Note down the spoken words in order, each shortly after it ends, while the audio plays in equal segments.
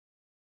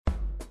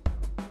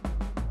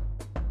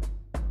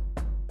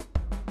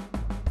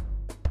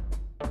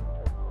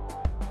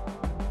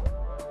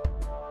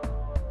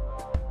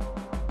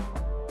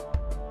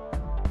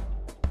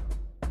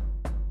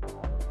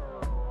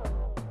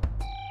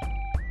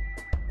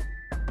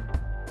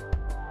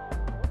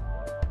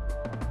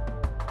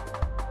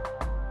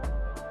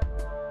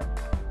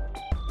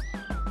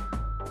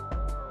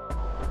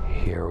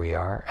here we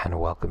are, and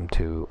welcome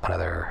to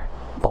another,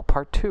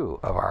 part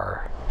 2 of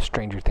our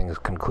Stranger Things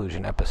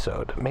conclusion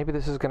episode. Maybe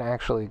this is going to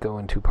actually go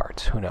in 2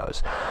 parts, who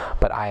knows.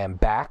 But I am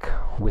back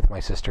with my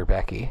sister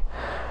Becky.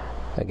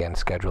 Again,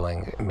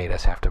 scheduling made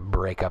us have to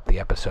break up the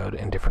episode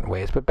in different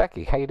ways. But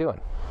Becky, how you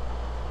doing?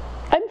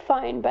 I'm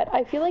fine, but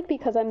I feel like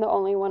because I'm the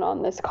only one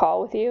on this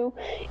call with you,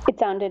 it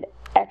sounded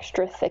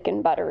extra thick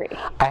and buttery.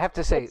 I have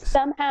to say, but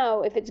somehow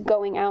if it's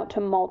going out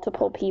to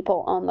multiple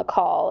people on the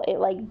call, it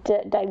like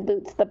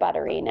dilutes the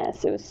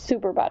butteriness. It was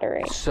super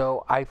buttery.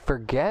 So I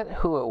forget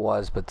who it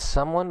was, but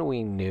someone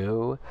we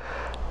knew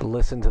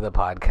listened to the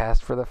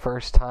podcast for the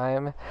first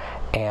time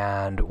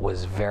and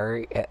was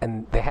very,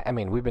 and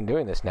we've been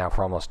doing this now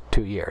for almost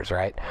 2 years,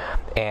 right?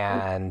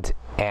 And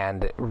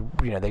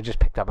you know, they just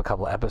picked up a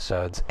couple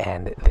episodes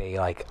and they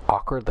like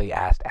awkwardly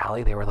asked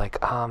Allie, they were like,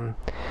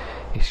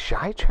 is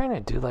Shai trying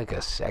to do like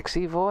a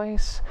sexy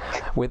voice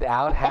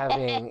without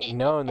having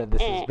known that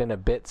this has been a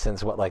bit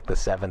since the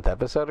 7th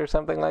episode or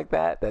something like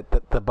that?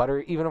 That the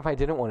butter, even if I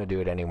didn't want to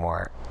do it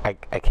anymore, I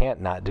can't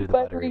not do the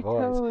buttery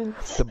voice.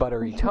 Tones. The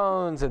buttery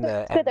tones and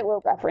the... It's good that we're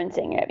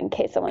referencing it in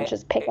case someone's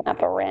just picking up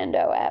a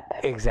rando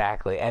ep.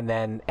 Exactly. And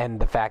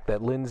the fact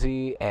that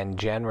Lindsay and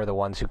Jen were the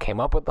ones who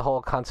came up with the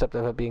whole concept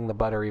of it being the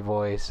buttery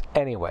voice.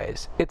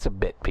 Anyways, it's a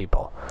bit,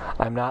 people.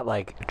 I'm not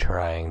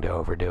trying to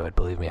overdo it.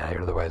 Believe me,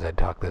 otherwise I'd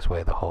talk this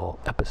way the whole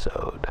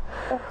episode.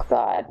 Oh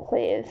God,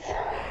 please.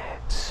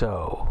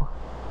 So,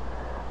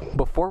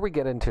 before we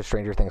get into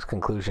Stranger Things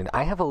conclusion,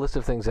 I have a list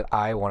of things that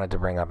I wanted to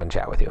bring up and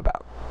chat with you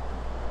about.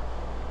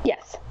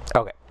 Yes.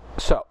 Okay,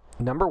 so,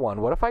 number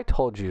 1, what if I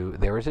told you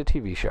there was a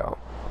TV show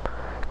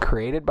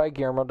created by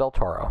Guillermo del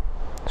Toro,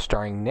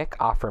 starring Nick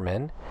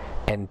Offerman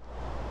and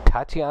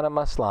Tatiana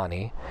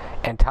Maslany,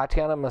 and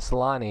Tatiana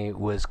Maslany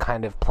was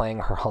kind of playing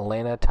her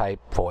Helena-type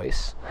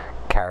voice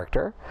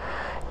character,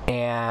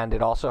 and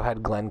it also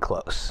had Glenn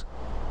Close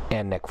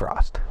and Nick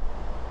Frost.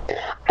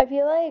 I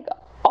feel like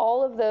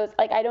all of those,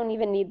 I don't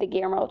even need the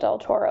Guillermo del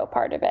Toro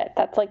part of it.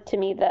 That's, to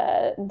me,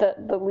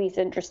 the least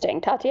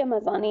interesting. Tatiana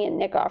Maslany and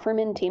Nick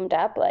Offerman teamed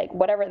up,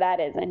 whatever that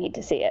is, I need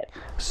to see it.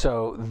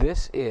 So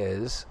this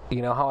is,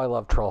 you know how I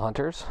love Troll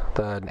Hunters,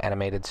 the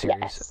animated series?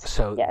 Yes.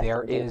 So yes,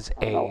 there is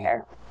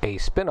a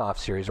spin-off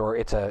series, or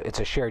it's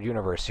a shared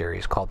universe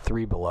series called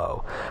Three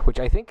Below, which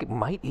I think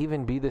might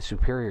even be the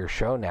superior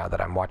show now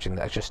that I'm watching.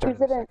 I just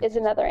started. Is it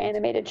another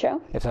animated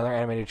show? It's another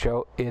animated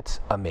show.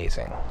 It's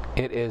amazing.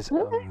 It is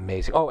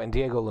amazing. Oh, and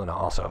Diego Luna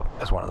also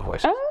as one of the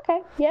voices. Oh,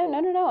 okay. Yeah,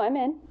 no, I'm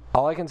in.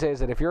 All I can say is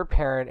that if you're a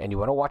parent and you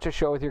want to watch a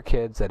show with your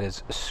kids that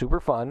is super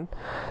fun,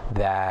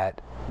 that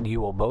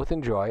you will both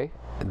enjoy,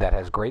 that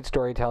has great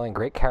storytelling,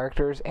 great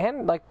characters,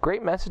 and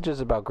great messages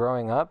about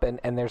growing up,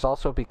 and there's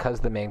also, because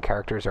the main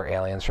characters are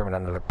aliens from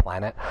another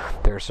planet,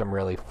 there's some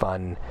really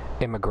fun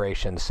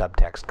immigration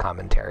subtext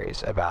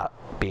commentaries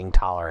about being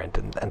tolerant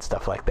and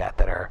stuff like that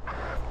that are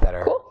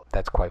cool.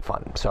 That's quite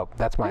fun. So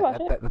that's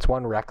that's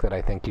one rec that I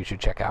think you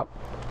should check out.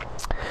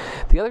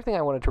 The other thing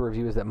I wanted to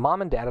review is that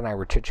Mom and Dad and I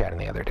were chit-chatting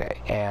the other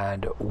day,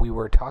 and we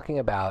were talking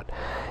about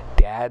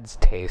Dad's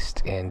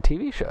taste in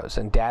TV shows,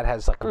 and Dad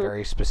has a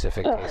very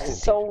specific taste in TV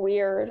so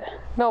weird.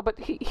 No, but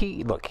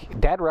he look,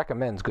 Dad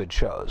recommends good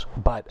shows,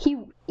 but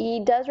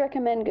he does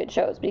recommend good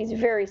shows, but he's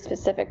very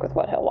specific with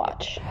what he'll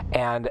watch.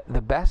 And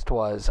the best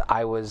was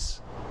I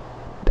was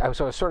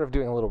sort of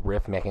doing a little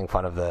riff, making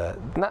fun of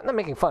not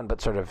making fun,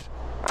 but sort of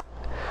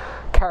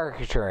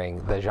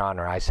caricaturing the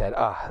genre. I said,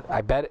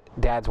 I bet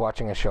Dad's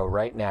watching a show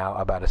right now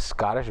about a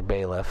Scottish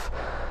bailiff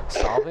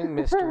solving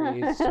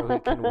mysteries so he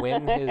can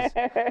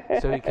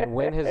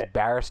win his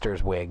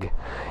barrister's wig.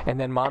 And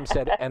then Mom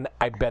said, and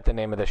I bet the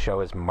name of the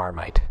show is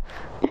Marmite.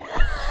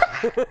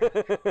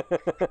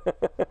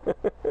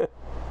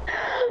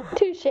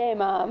 Touche,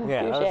 Mom.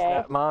 Yeah,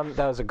 Touche. Mom,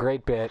 that was a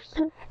great bit.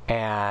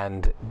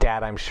 And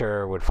Dad, I'm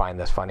sure, would find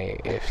this funny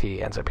if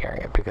he ends up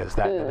hearing it, because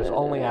that is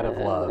only out of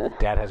love.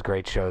 Dad has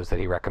great shows that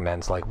he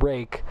recommends, like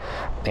Rake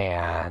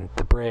and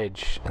The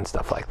Bridge and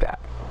stuff like that.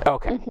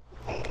 Okay.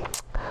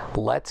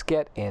 Let's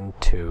get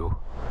into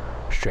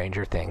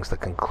Stranger Things, the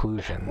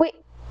conclusion. Wait.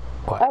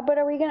 What? But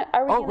are we gonna?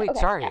 Wait,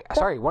 okay.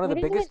 Sorry. One of the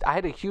biggest. I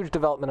had a huge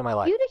development in my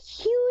life. You had a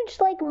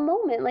huge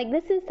moment.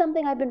 This is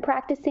something I've been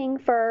practicing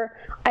for.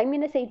 I'm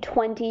gonna say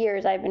 20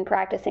 years. I've been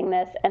practicing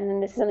this, and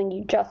then this is something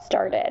you just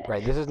started.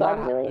 Right. This is not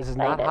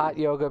hot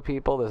yoga,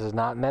 people. This is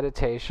not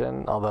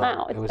meditation.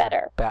 Although it's it was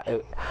better.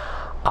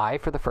 I,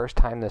 for the first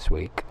time this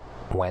week,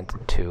 went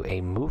to a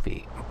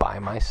movie by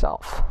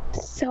myself.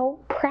 So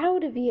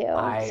proud of you.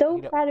 I'm so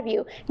proud of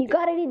you. You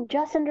got it in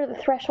just under the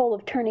threshold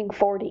of turning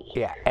 40.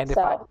 Yeah, and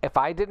if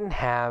I didn't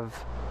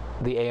have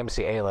the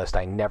AMC A-list,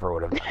 I never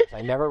would have done this.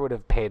 I never would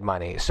have paid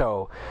money.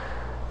 So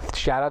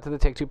shout out to the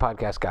Take Two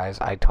podcast guys.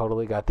 I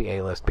totally got the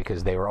A-list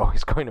because they were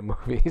always going to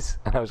movies,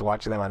 and I was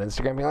watching them on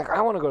Instagram being like,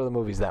 I want to go to the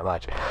movies that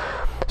much.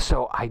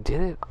 So I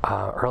did it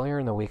earlier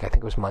in the week. I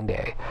think it was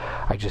Monday.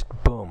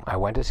 I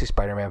went to see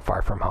Spider-Man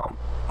Far From Home.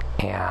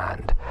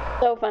 And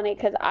so funny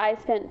because I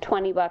spent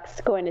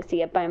 $20 going to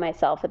see it by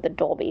myself at the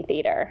Dolby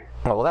Theater.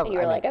 Oh, well, I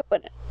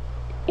wouldn't.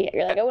 Yeah,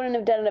 you're like, I wouldn't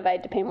have done it if I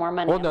had to pay more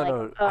money. Well, I'm no, like,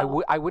 no,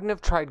 oh. I wouldn't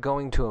have tried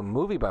going to a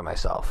movie by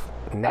myself.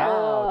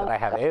 Now that I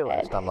have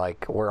A-list, I'm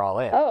like, we're all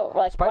in. Oh,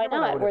 like, Spider-Man,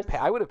 why not?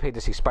 I would have paid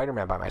to see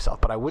Spider-Man by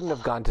myself, but I wouldn't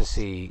have gone to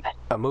see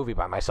a movie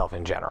by myself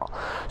in general.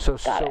 So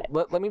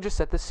let me just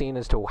set the scene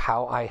as to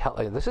how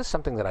this is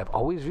something that I've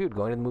always viewed,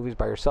 going to the movies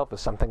by yourself,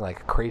 as something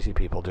like crazy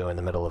people do in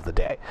the middle of the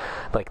day.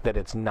 Like, that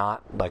it's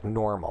not, like,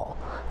 normal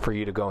for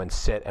you to go and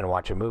sit and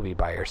watch a movie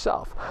by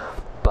yourself.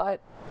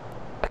 But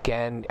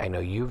again, I know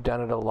you've done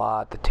it a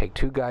lot. The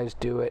Take-Two guys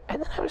do it.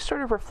 And then I was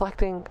sort of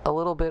reflecting a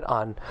little bit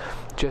on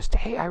just,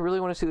 hey, I really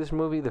want to see this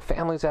movie. The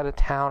family's out of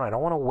town. I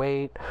don't want to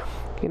wait.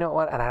 You know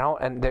what?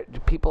 And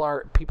people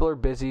are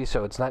busy,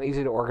 so it's not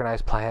easy to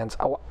organize plans.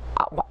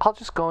 I'll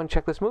just go and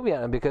check this movie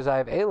out. And because I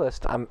have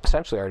A-list, I'm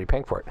essentially already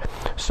paying for it.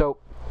 So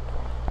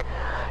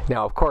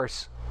now, of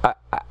course,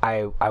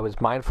 I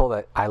was mindful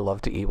that I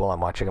love to eat while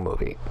I'm watching a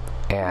movie,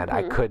 and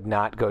I could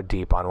not go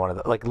deep on one of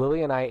the, like,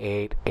 Lily and I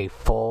ate a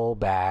full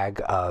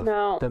bag of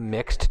the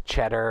mixed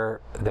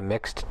cheddar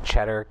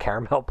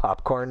caramel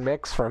popcorn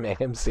mix from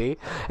AMC,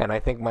 and I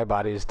think my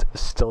body's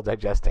still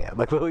digesting it.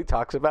 Like, Lily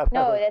talks about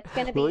it's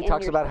going to be Lily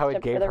talks about how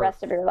it gave for the her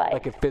rest of your life.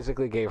 Like, it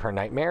physically gave her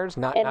nightmares,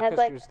 not because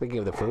she was thinking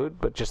of the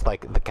food, but just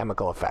like the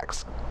chemical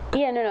effects.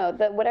 Yeah, no,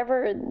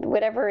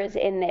 whatever is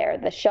in there,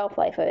 the shelf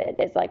life of it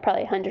is like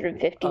probably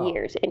 150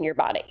 years in your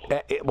body.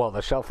 Well,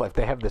 the shelf life,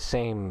 they have the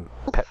same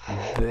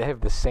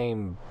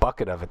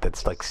bucket of it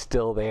that's like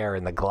still there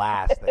in the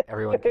glass that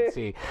everyone can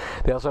see.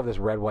 They also have this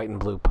red, white, and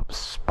blue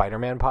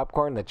Spider-Man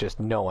popcorn that just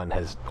no one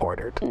has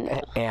ordered.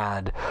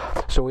 And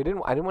so I didn't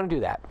want to do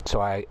that.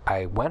 So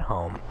I went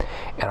home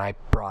and I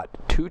brought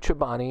 2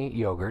 Chobani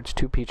yogurts,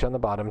 2 peach on the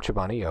bottom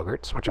Chobani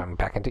yogurts, which I'm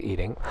back into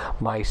eating,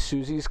 my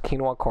Susie's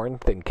quinoa corn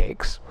thin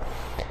cakes,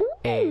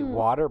 a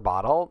water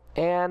bottle,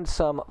 and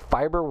some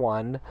Fiber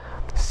One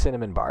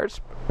cinnamon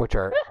bars, which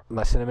are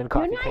my cinnamon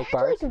coffee cake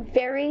bars. Like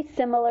very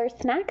similar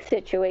snack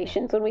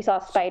situations when we saw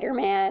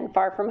Spider-Man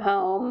Far From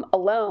Home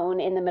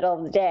alone in the middle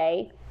of the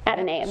day at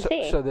an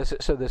AMC.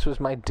 So this was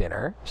my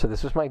dinner.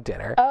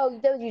 Oh,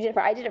 those you did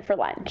I did it for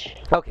lunch.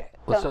 Okay.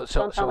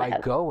 So I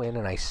go in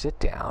and I sit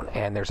down,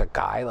 and there's a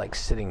guy like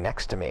sitting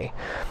next to me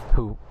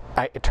who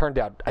it turned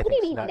out, I think.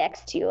 What do you mean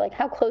next to you? Like,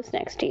 how close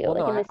next to you? Well,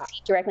 like, in the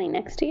seat directly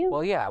next to you?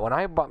 Well, yeah. When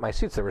I bought my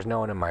seats, there was no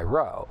one in my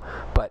row.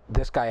 But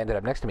this guy ended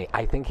up next to me.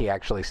 I think he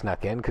actually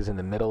snuck in, because in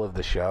the middle of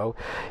the show,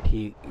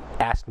 he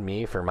asked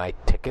me for my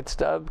ticket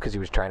stub, because he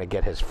was trying to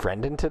get his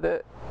friend into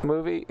the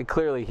movie.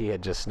 Clearly, he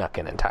had just snuck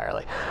in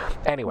entirely.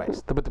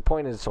 Anyways, but the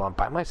point is, so I'm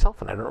by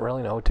myself, and I don't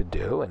really know what to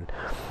do, and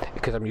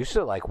because I'm used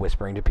to, like,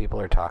 whispering to people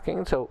or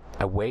talking, so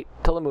I wait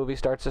till the movie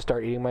starts to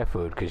start eating my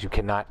food, because you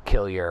cannot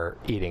kill your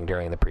eating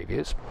during the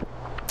previews.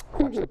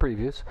 Watch the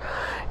previews.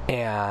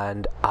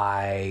 And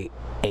I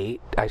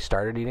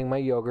started eating my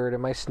yogurt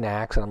and my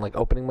snacks, and I'm like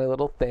opening my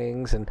little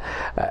things and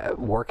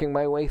working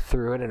my way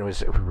through it, and it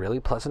was a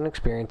really pleasant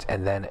experience.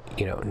 And then,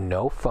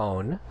 no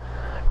phone,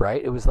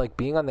 right? It was like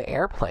being on the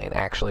airplane,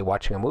 actually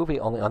watching a movie,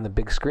 only on the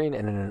big screen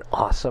and in an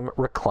awesome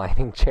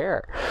reclining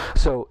chair.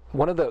 So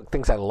one of the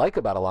things I like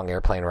about a long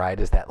airplane ride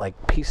is that, like,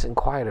 peace and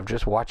quiet of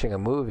just watching a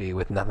movie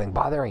with nothing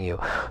bothering you.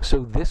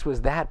 So this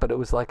was that, but it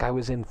was like I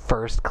was in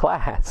first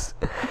class.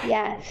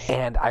 Yes.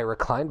 And I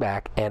reclined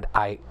back, and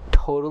I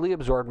totally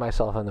absorbed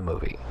myself in the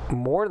movie,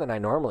 more than I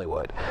normally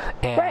would.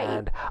 And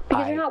right,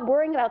 because you're not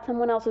worrying about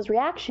someone else's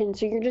reaction,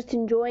 so you're just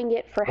enjoying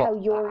it for how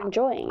you're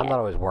enjoying it. I'm not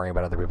always worrying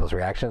about other people's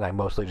reaction. I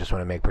mostly just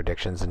want to make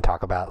predictions and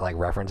talk about, like,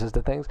 references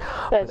to things.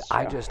 That's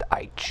but true.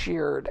 I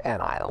cheered,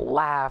 and I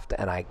laughed,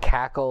 and I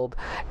cackled,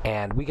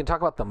 and we can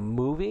talk about the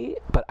movie,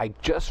 but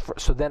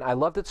so then I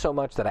loved it so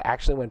much that I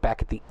actually went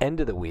back at the end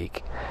of the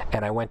week,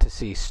 and I went to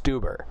see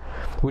Stuber,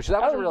 which that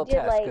was a real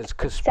test.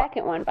 Because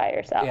second one by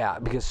yourself. Yeah,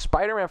 because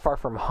Spider-Man Far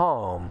From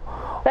Home.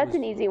 That's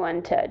an easy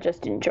one to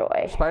just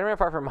enjoy. Spider-Man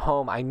Far From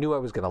Home, I knew I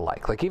was going to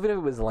like. Like, even if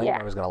it was lame,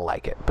 I was going to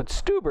like it. But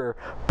Stuber,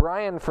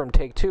 Brian from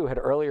Take-Two had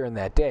earlier in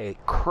that day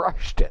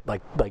crushed it,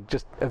 like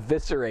just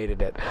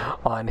eviscerated it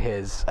on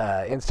his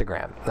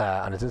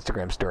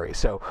Instagram story.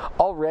 So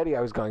already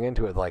I was going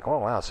into it like, oh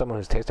wow, someone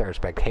whose taste I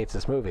respect hates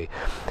this movie.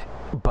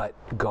 But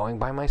going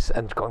by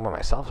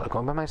myself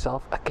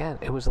again,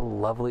 it was a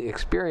lovely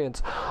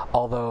experience.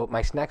 Although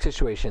my snack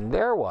situation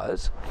there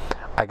was,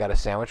 I got a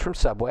sandwich from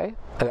Subway.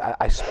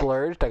 I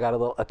splurged. I got a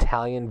little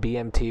Italian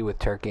BMT with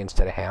turkey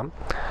instead of ham.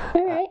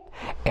 All right.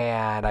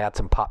 And I got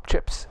some pop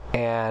chips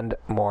and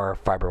more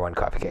Fiber One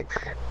coffee cake.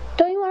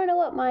 Don't you want to know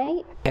what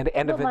my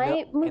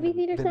movie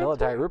theater vanilla snacks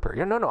Diet Rupert?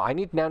 No. I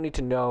need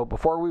to know,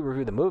 before we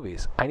review the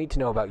movies, I need to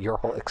know about your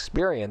whole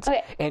experience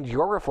and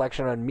your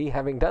reflection on me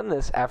having done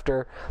this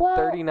after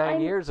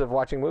 39 years of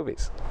watching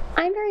movies.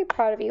 I'm very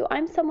proud of you.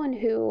 I'm someone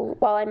who,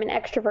 while I'm an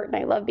extrovert and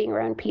I love being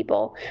around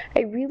people,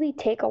 I really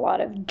take a lot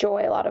of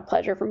joy, a lot of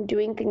pleasure from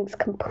doing things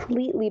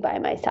completely by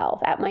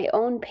myself, at my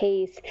own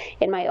pace,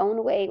 in my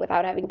own way,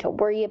 without having to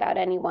worry about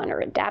anyone or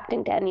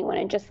adapting to anyone,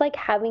 and just like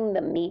having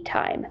the me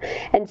time.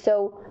 And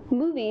so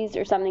movies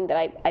are something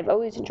that I've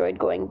always enjoyed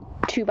going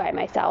to by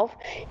myself.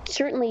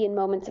 Certainly in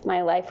moments of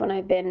my life when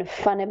I've been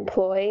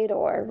fun-employed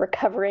or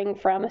recovering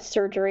from a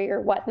surgery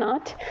or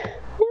whatnot,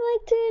 I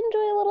like to enjoy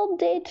a little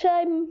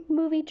daytime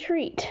movie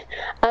treat.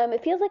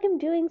 It feels like I'm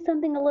doing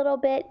something a little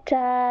bit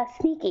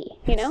sneaky,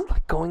 you know? It's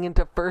like going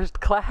into first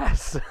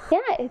class. Yeah,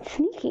 it's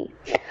sneaky.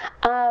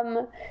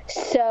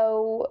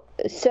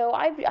 So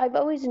I've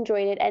always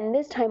enjoyed it, and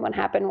this time what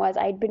happened was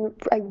I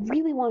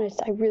really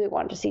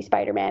wanted to see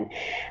Spider-Man,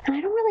 and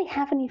I don't really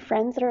have any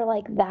friends that are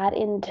like that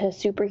into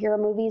superhero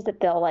movies that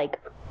they'll like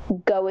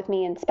go with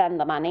me and spend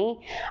the money.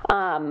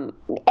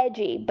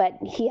 Edgy, but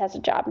he has a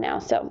job now,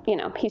 so you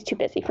know he's too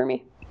busy for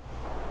me.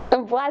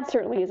 And Vlad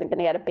certainly isn't going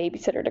to get a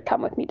babysitter to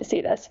come with me to see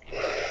this.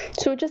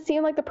 So it just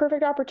seemed like the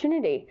perfect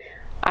opportunity.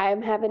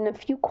 I'm having a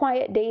few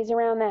quiet days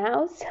around the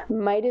house.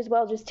 Might as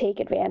well just take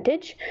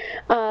advantage.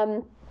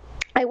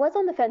 I was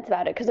on the fence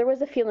about it because there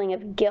was a feeling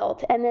of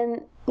guilt. And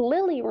then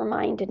Lily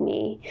reminded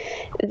me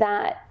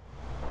that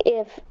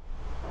if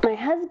my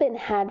husband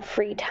had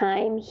free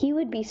time, he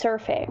would be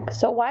surfing.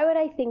 So why would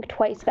I think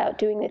twice about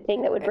doing the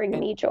thing that would bring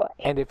me joy?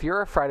 And if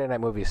you're a Friday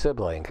Night Movie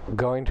sibling,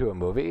 going to a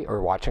movie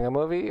or watching a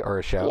movie or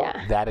a show,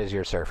 that is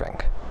your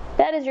surfing.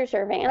 That is your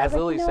surfing. And as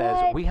Lily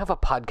says, we have a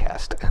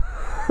podcast.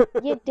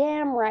 You're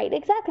damn right.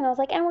 Exactly. And I was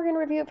like, and we're going to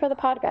review it for the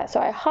podcast.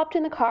 So I hopped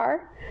in the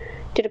car,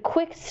 did a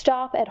quick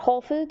stop at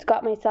Whole Foods,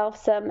 got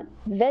myself some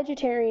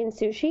vegetarian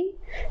sushi,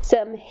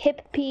 some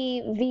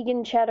hippie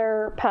vegan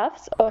cheddar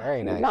puffs. Oh,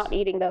 very nice. Not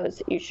eating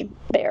those. You should.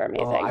 They are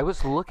amazing. I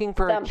was looking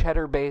for a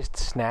cheddar-based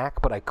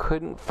snack, but I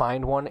couldn't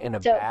find one in a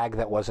bag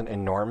that wasn't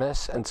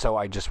enormous, and so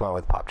I just went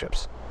with Pop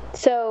Chips.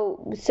 So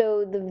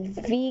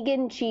the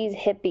vegan cheese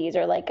hippies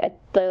are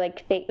they're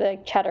like fake,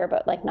 like cheddar,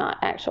 but like not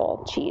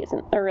actual cheese,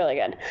 and they're really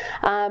good.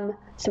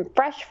 Some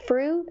fresh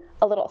fruit,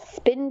 a little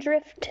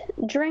Spindrift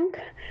drink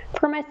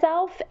for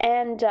myself,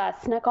 and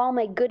snuck all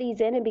my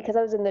goodies in. And because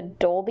I was in the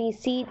Dolby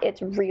seat,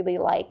 it's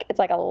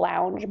like a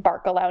lounge,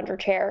 Barca lounger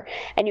chair,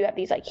 and you have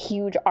these like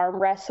huge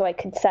armrests, so I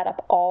could set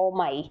up all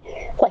my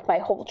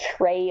whole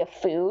tray of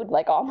food,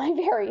 like all my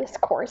various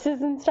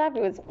courses and stuff.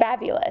 It was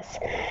fabulous.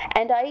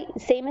 And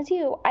same as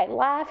you, I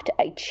laughed,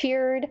 I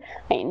cheered,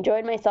 I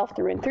enjoyed myself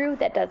through and through.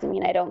 That doesn't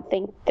mean I don't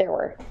think there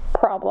were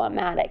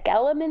problematic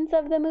elements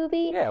of the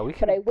movie. Yeah,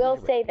 but I will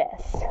say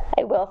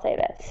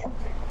this.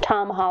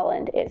 Tom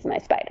Holland is my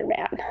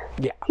Spider-Man.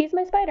 Yeah. He's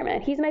my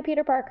Spider-Man. He's my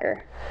Peter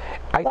Parker.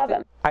 Love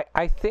him.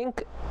 I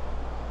think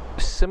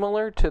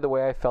similar to the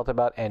way I felt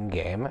about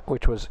Endgame,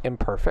 which was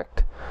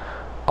imperfect,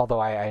 although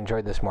I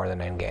enjoyed this more than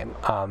Endgame.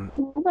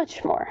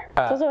 Much more.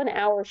 It's also an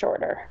hour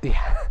shorter.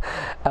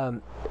 Yeah.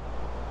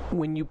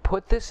 When you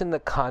put this in the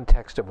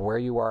context of where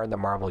you are in the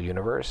Marvel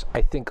Universe,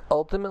 I think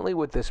ultimately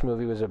what this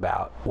movie was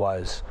about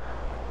was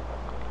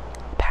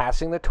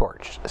passing the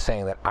torch,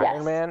 saying that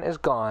Iron Man is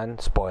gone,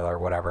 spoiler,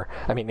 whatever.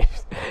 I mean,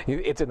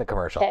 it's in the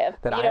commercial. Okay,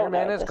 that Iron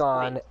Man is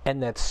gone,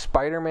 and that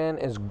Spider-Man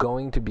is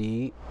going to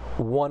be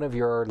one of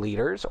your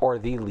leaders, or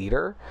the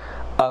leader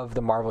of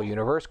the Marvel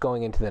Universe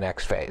going into the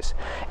next phase.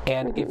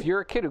 And if you're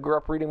a kid who grew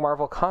up reading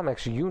Marvel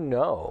comics, you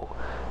know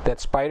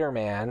that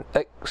Spider-Man,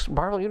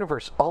 Marvel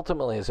Universe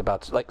ultimately is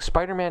about,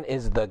 Spider-Man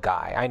is the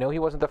guy. I know he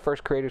wasn't the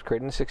first creator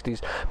created in the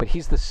 60s, but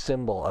he's the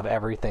symbol of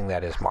everything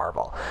that is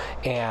Marvel.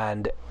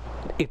 And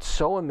it's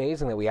so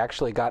amazing that we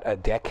actually got a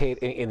decade,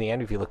 in the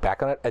end, if you look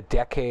back on it, a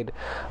decade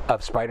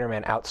of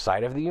Spider-Man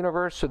outside of the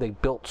universe. So they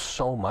built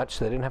so much,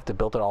 so they didn't have to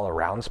build it all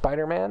around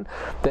Spider-Man,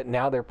 that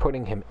now they're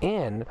putting him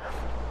in.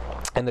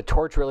 And the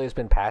torch really has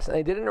been passed, and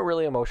they did it in a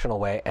really emotional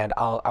way. And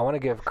I want to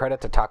give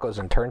credit to Tacos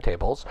and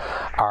Turntables,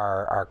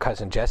 our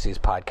cousin Jesse's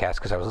podcast,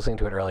 because I was listening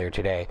to it earlier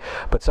today.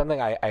 But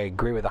something I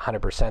agree with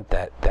 100%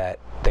 that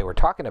they were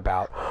talking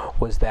about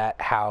was that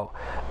how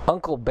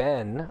Uncle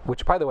Ben,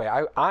 which by the way,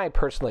 I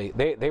personally,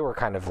 they were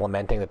kind of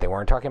lamenting that they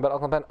weren't talking about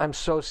Uncle Ben. I'm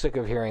so sick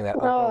of hearing that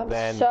Uncle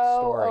Ben story.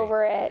 I'm so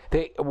over it.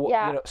 You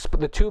know,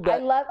 the two. I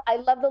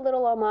love the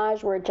little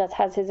homage where it just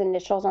has his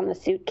initials on the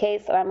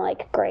suitcase, and I'm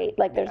like, great.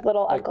 Like there's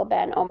little Uncle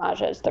Ben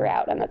homages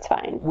throughout, and that's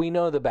fine. We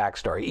know the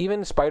backstory.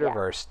 Even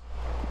Spider-Verse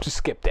just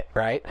skipped it,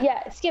 right?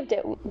 Yeah, skipped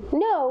it.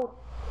 No,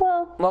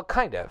 well,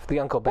 kind of. The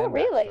Uncle Ben.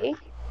 Really?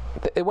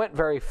 It went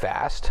very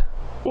fast.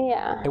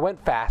 Yeah. It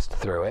went fast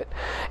through it,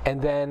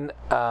 and then,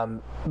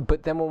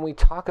 but then when we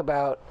talk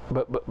about,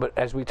 but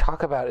as we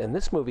talk about in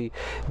this movie,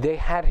 they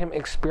had him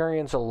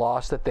experience a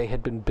loss that they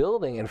had been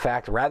building. In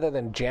fact, rather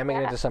than jamming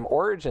into some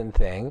origin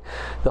thing,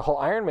 the whole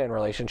Iron Man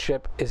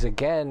relationship is,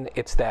 again,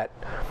 it's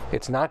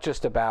not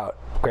just about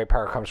great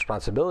power comes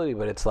responsibility,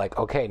 but it's like,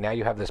 okay, now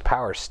you have this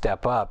power,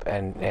 step up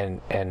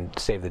and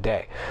save the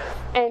day.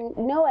 And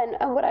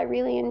what I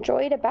really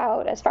enjoyed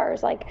about, as far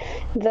as like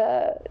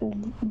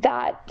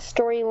that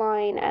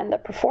storyline and the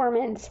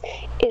performance,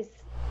 is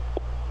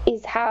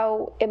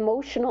how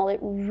emotional it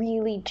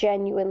really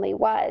genuinely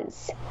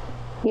was.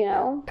 you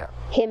know,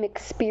 him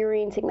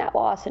experiencing that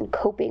loss and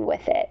coping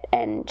with it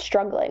and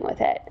struggling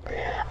with it.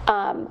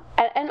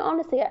 And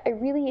honestly, I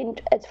really,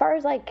 as far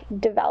as like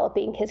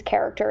developing his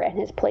character and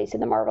his place in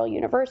the Marvel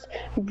Universe,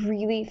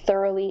 really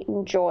thoroughly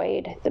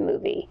enjoyed the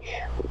movie.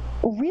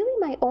 Really,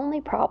 my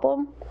only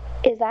problem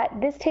is that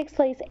this takes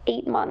place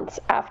 8 months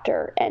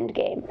after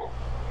Endgame.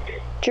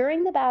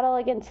 During the battle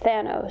against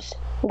Thanos,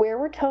 where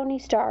were Tony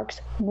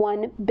Stark's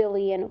 1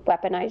 billion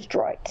weaponized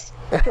droids?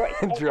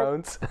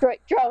 Drones.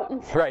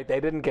 Drones. Right, they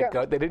didn't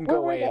go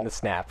away in the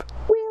snap.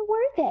 Where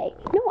were they?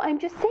 No, I'm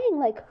just saying,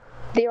 like,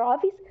 they're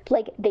obvious,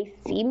 like, they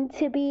seem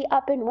to be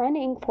up and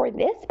running for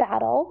this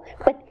battle,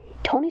 but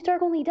Tony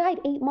Stark only died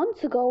 8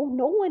 months ago.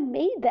 No one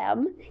made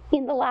them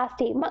in the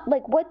last 8 months.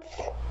 Like, what's,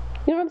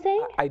 you know what I'm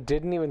saying? I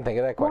didn't even think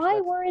of that question.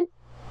 Why weren't,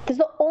 this is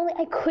the only,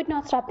 I could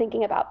not stop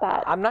thinking about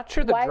that. I'm not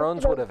sure the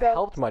drones would have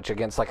helped much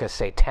against, like, a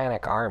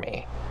satanic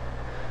army.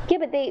 Yeah,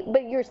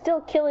 but you're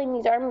still killing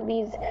these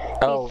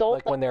soldiers,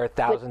 like when there are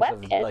thousands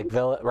of like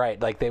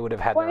right, like they would have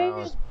had their own. Why don't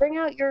you just bring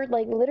out your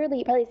like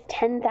literally probably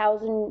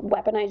 10,000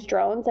 weaponized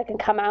drones that can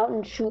come out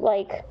and shoot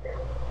like,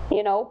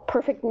 you know,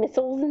 perfect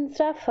missiles and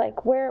stuff?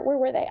 Like where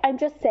were they? I'm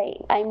just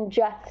saying.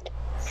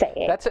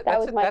 That's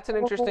an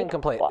interesting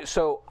complaint.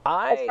 So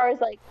as far as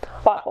like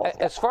thoughtful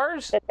stuff, as far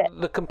as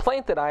the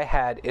complaint that I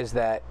had is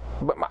that,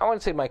 but I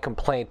wouldn't say my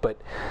complaint,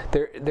 but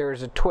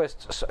there's a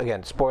twist.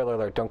 Again, spoiler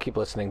alert, don't keep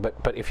listening. But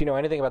if you know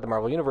anything about the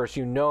Marvel Universe,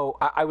 you know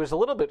I was a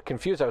little bit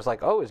confused. I was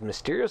like, oh, is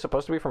Mysterio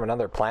supposed to be from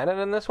another planet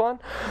in this one?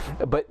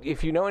 But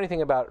if you know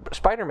anything about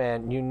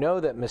Spider-Man, you know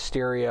that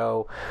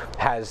Mysterio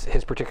has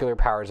his particular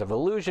powers of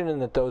illusion,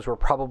 and that those were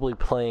probably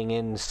playing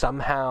in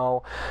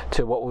somehow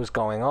to what was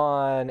going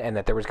on, and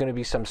that there was going to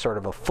be some sort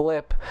of a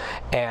flip,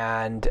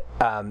 and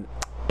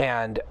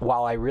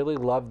while I really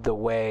loved the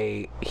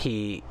way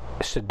he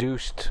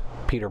seduced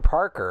Peter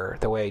Parker,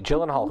 the way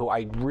Gyllenhaal, who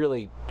I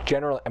really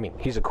generally, I mean,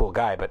 he's a cool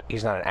guy, but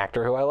he's not an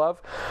actor who I love.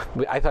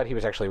 I thought he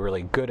was actually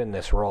really good in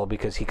this role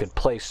because he could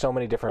play so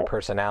many different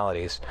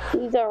personalities.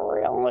 He's a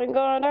really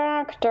good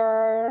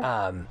actor.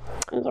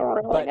 He's a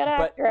really good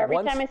actor. Every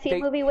time I see a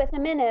movie with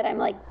him in it, I'm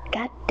like,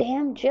 God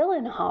damn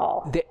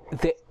Gyllenhaal.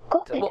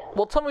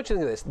 Well, tell me what you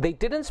think of this. They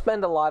didn't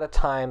spend a lot of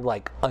time,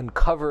 like,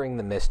 uncovering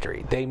the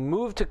mystery. They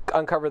moved to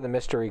uncover the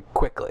mystery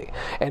quickly.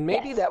 And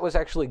maybe that was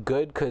actually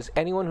good, because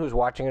anyone who's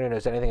watching it and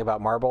knows anything about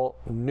Marvel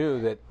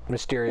knew that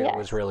Mysterio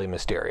was really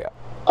Mysterio.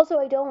 Also,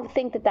 I don't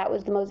think that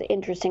was the most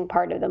interesting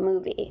part of the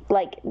movie.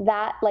 Like, it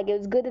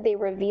was good that they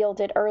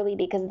revealed it early,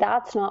 because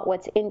that's not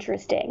what's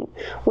interesting.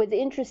 What's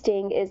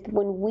interesting is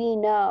when we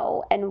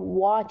know and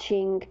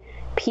watching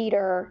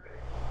Peter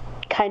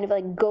kind of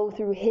like go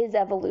through his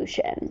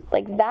evolution.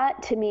 Like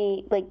that to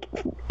me, like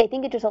I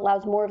think it just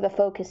allows more of the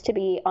focus to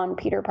be on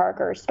Peter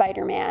Parker,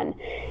 Spider-Man,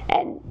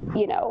 and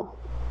you know,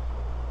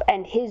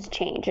 and his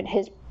change and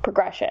his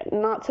progression,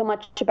 not so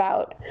much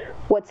about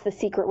what's the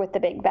secret with the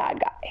big bad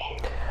guy.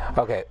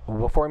 Okay,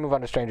 before we move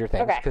on to Stranger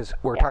Things, because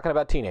we're talking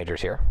about teenagers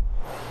here.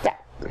 Yeah.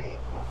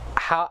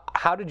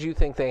 How did you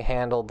think they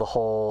handled the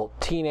whole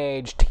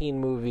teen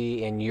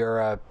movie in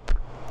Europe?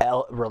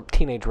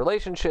 Teenage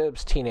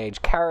relationships,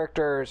 teenage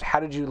characters. How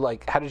did you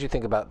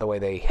think about the way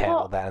they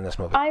handled that in this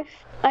movie? I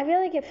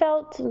feel like it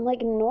felt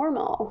like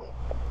normal.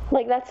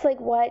 Like that's like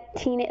what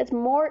it's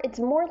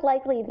more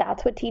likely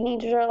that's what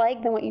teenagers are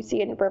like than what you see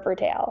in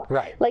Riverdale.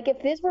 Right. Like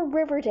if this were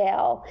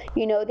Riverdale,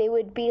 you know, they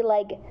would be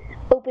like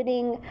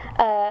opening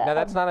now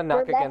that's not a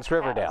knock against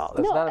Riverdale.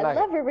 That's not a knock. I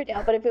love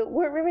Riverdale, but if it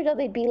were Riverdale,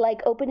 they'd be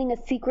like opening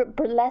a secret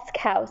burlesque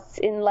house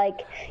in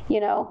like, you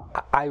know,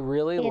 I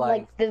really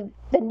like the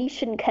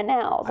Venetian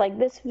canals. Like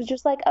this was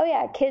just like, oh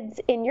yeah, kids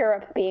in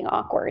Europe being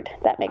awkward.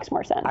 That makes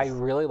more sense. I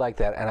really like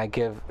that, and I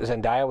give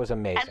Zendaya was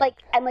amazing.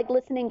 And like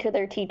listening to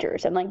their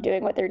teachers and like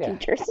doing what their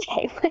teachers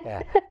say.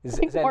 Yeah.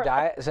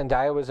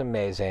 Zendaya was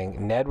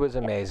amazing. Ned was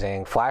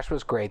amazing. Flash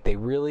was great. They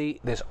really,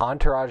 this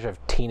entourage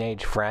of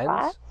teenage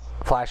friends.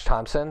 Flash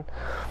Thompson,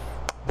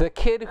 the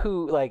kid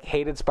who like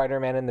hated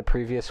Spider-Man in the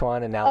previous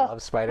one and now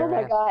loves Spider-Man.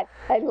 Oh my god,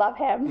 I love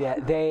him.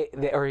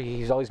 Yeah, or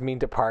he's always mean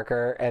to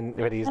Parker,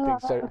 but he's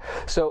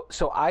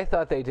so I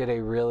thought they did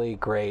a really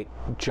great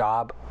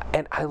job,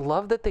 and I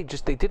love that they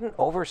didn't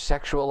over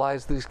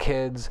sexualize these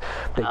kids.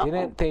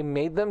 They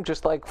made them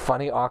just like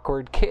funny,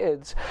 awkward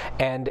kids,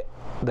 and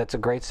that's a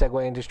great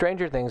segue into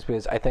Stranger Things,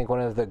 because I think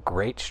one of the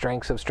great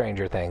strengths of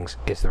Stranger Things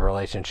is the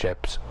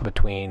relationships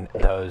between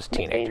those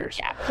teenagers.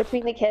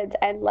 Between the kids,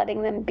 and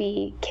letting them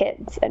be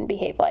kids and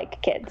behave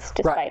like kids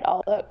despite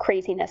all the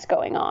craziness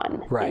going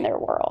on in their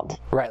world.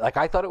 Right. Like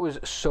I thought it was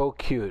so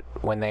cute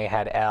when they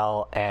had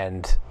Elle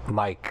and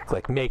Mike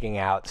like making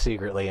out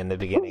secretly in the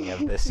beginning of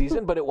this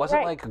season, but it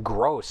wasn't like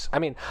gross. I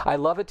mean, I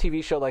love a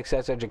TV show like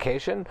Sex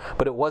Education,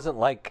 but it wasn't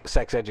like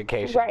Sex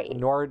Education. Right.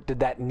 Nor did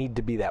that need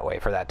to be that way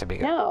for that to be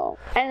good. No.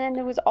 And then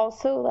there was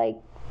also like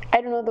I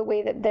don't know, the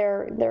way that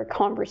their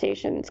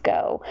conversations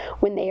go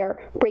when they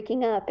are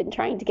breaking up and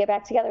trying to get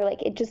back together.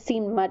 Like, it just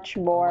seemed much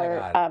more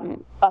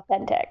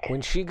authentic.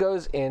 When she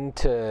goes in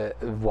to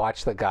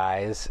watch the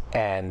guys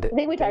and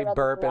they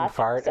burp and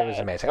fart, it was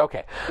amazing.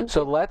 Okay,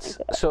 so let's.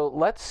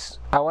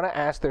 I want to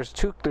ask. There's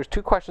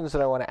two questions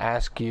that I want to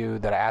ask you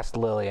that I asked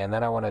Lily, and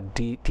then I want to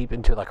deep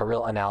into like a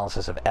real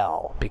analysis of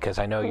Elle, because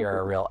I know you're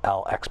a real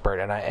Elle expert,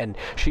 and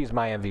she's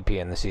my MVP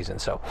in the season.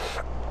 So.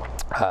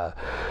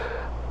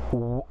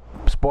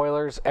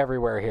 Spoilers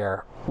everywhere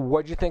here.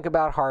 What'd you think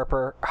about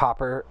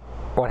Hopper?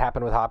 What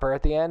happened with Hopper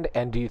at the end?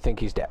 And do you think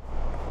he's dead?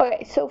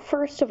 Okay, so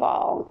first of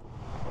all,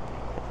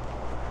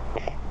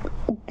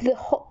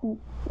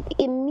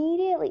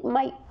 immediately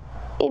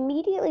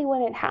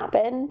when it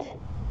happened,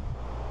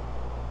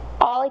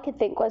 all I could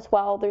think was,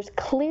 well, there's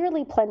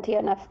clearly plenty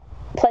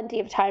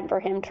of time for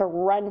him to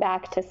run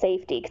back to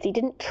safety, because he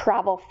didn't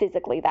travel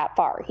physically that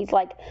far. He's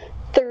like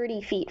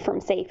 30 feet from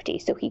safety,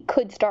 so he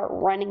could start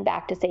running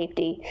back to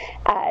safety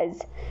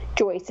as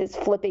Joyce is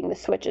flipping the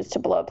switches to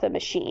blow up the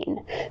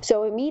machine.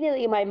 So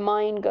immediately my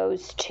mind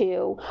goes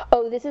to,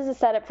 oh, this is a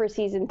setup for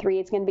season 3.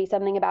 It's going to be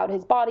something about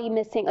his body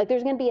missing. Like,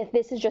 there's going to be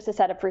this is just a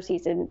setup for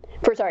season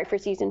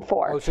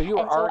 4. Oh, so you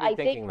were already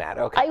thinking that.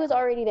 Okay. I was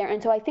already there,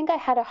 and so I think I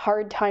had a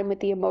hard time with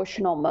the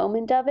emotional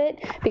moment of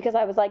it, because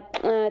I was like,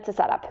 it's a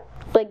setup.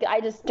 Like, I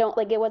just don't,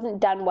 like, it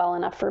wasn't done well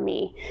enough for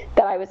me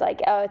that I was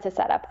like, oh, it's a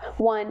setup.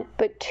 1,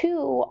 but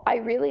 2, I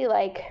really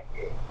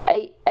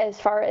as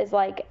far as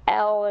like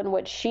Elle and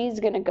what she's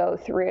going to go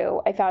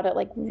through, I found it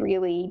like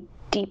really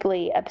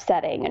deeply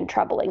upsetting and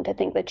troubling to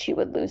think that she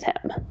would lose him.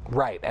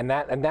 Right, and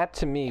that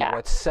to me,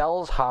 what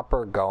sells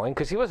Hopper going,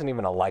 because he wasn't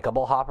even a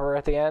likable Hopper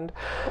at the end.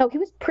 No, he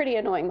was pretty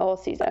annoying the whole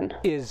season.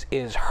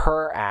 Is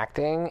her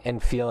acting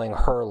and feeling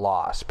her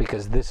loss,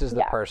 because this is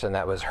the person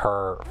that was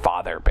her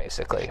father,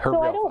 basically. Her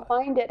real I don't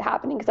mind it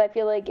happening, because I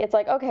feel like it's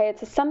like, okay,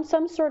 it's some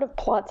sort of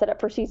plot setup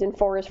for season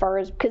 4, as far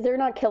as, because they're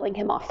not killing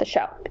him off the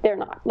show. They're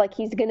not. Like,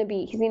 he's gonna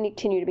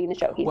continue to be in the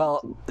show.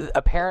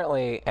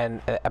 Apparently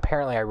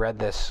I read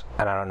this,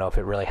 and I don't know if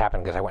it really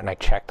happened, because I went and I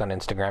checked on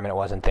Instagram and it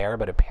wasn't there,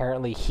 but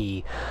apparently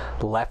he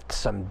left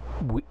some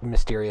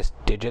mysterious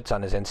digits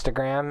on his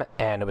Instagram,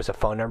 and it was a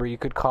phone number you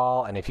could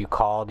call, and if you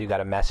called, you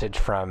got a message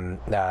from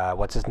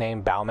what's his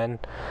name, Bauman,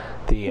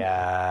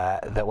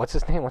 what's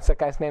his name, what's that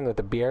guy's name with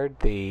the beard,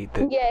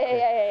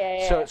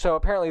 yeah. So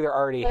apparently they're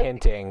already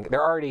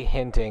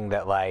hinting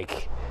that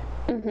like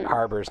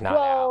Harper's not out.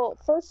 Well,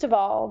 first of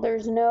all,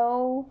 there's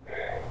no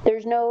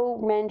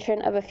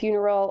mention of a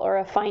funeral or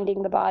a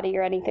finding the body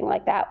or anything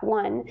like that,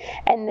 1.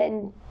 And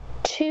then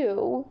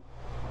 2,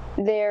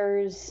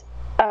 there's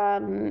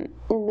the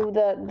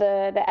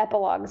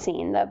epilogue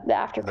scene, the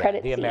after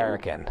credit scene. The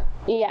American.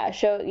 Yeah,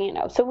 so we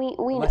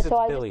unless know. So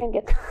I Billy. just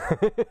think it's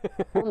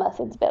unless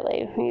it's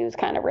Billy, he was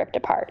kind of ripped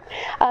apart.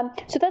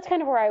 So that's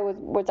kind of where I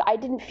was. I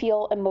didn't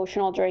feel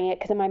emotional during it,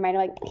 because in my mind,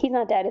 I'm like, he's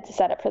not dead. It's a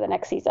setup for the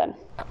next season.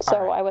 So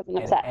right. I wasn't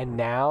upset. And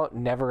now,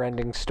 Never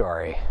Ending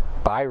Story.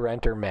 Buy,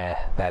 rent, or meh,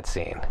 that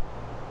scene.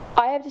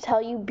 I have to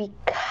tell you,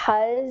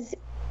 because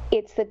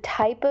it's the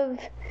type of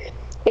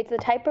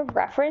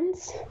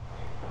reference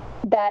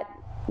that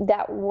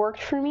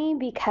worked for me,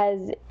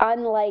 because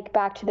unlike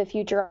Back to the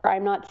Future,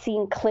 I'm not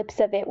seeing clips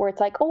of it where it's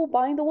like, oh,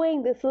 by the way,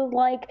 this is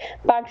like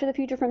Back to the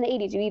Future from the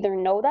 80s. You either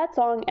know that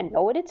song and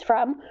know what it's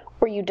from,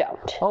 or you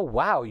don't. Oh,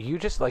 wow. You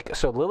just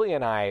so Lily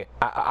and I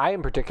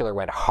in particular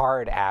went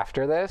hard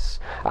after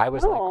this. I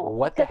was like,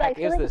 what the heck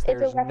is this?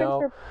 There's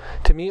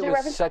to me, it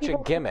was such a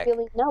gimmick.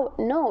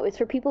 No, it's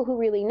for people who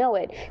really know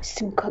it.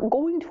 So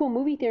going to a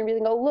movie theater and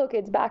being like, oh, look,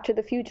 it's Back to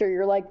the Future.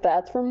 You're like,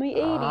 that's from the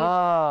 80s.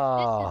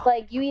 Oh. This is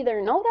like, you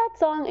either know that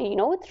song and you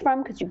know what it's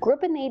from because you grew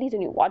up in the 80s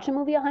and you watched the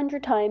movie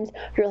 100 times.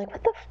 You're like,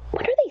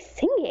 what are they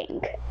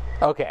singing?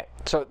 Okay,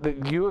 so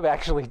you have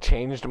actually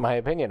changed my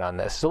opinion on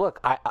this. So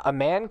look, a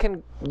man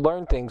can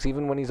learn things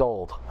even when he's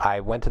old. I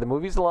went to the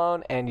movies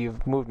alone, and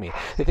you've moved me.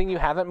 The thing you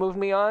haven't moved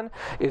me on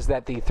is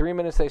that the 3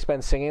 minutes they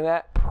spend singing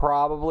that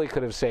probably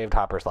could have saved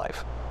Hopper's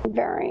life.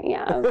 Very,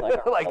 yeah. I was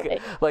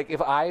like, like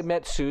if I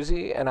met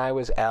Susie and I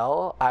was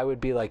Elle, I would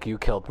be like, you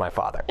killed my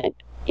father.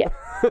 Yeah.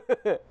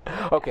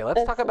 Okay,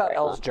 let's talk about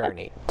Elle's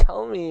journey.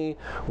 Tell me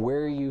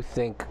where you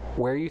think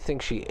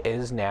she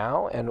is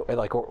now, and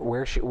like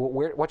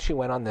what she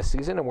went on this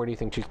season, and where do you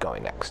think she's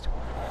going next?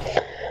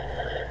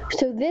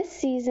 So this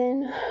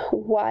season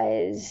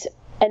was,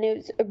 and it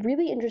was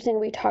really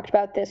interesting. We talked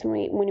about this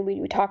when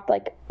we talked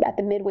like at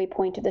the midway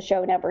point of the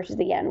show now versus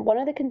the end. One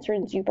of the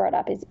concerns you brought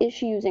up is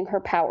she using her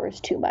powers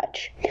too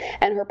much,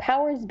 and her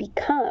powers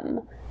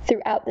become,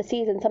 throughout the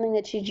season, something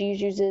that she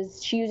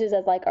uses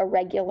as like a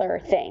regular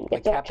thing.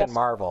 Like Captain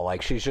Marvel,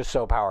 like she's just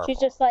so powerful. She's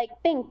just like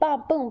bing,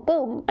 bop, boom,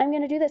 boom. I'm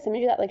gonna do this. I'm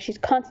gonna do that. Like she's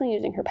constantly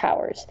using her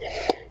powers.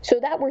 So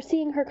that we're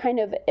seeing her kind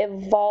of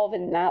evolve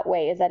in that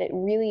way is that it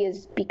really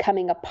is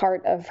becoming a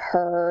part of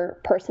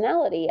her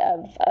personality,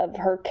 of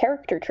her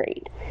character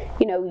trait.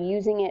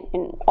 Using it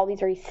in all these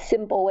very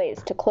simple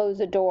ways to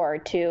close a door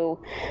to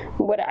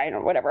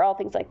whatever, all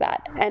things like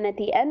that. And at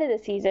the end of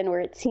the season, where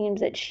it seems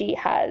that she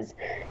has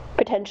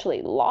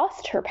potentially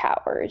lost her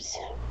powers,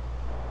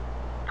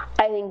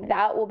 I think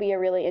that will be a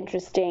really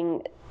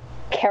interesting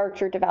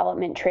character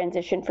development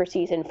transition for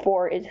season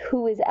 4, is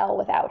who is Elle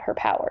without her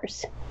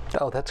powers.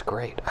 Oh, that's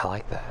great. I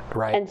like that.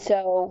 Right. And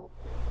so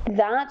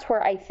that's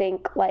where I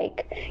think,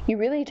 like, you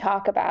really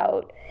talk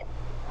about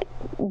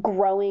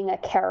growing a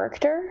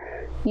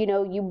character. You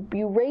know,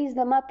 you raise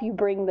them up, you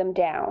bring them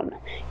down.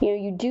 You know,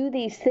 you do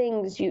these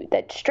things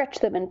that stretch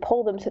them and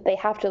pull them so that they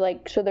have to,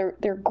 like, so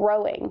they're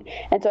growing.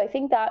 And so I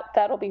think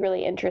that'll be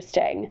really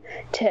interesting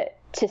to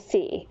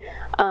see.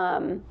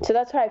 So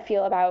that's what I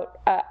feel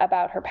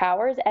about her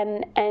powers,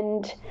 and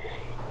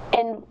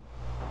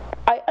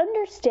I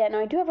understand. Now,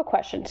 I do have a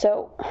question.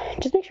 So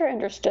just make sure I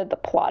understood the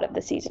plot of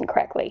the season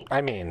correctly. I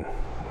mean,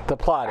 the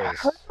plot is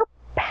her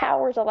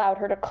powers allowed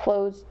her to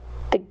close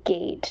the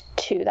gate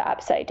to the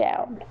Upside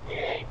Down.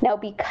 Now,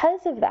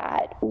 because of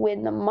that,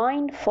 when the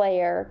Mind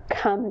Flayer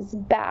comes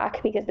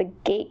back, because the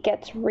gate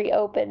gets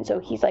reopened, so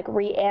he's like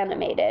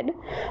reanimated.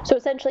 So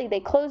essentially, they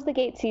closed the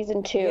gate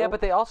season 2. Yeah, but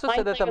they also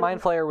said that the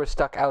Mind Flayer was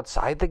stuck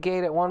outside the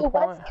gate at one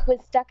point. It was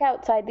stuck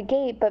outside the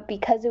gate, but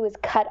because it was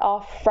cut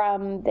off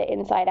from the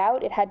inside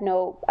out, it had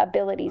no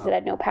abilities, it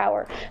had no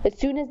power. As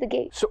soon as the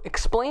gate... So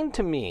explain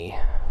to me,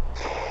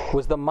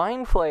 was the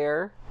Mind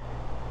Flayer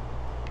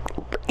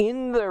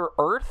in the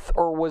earth,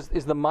 or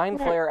is the Mind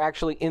Flayer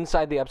actually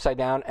inside the Upside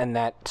Down, and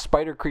that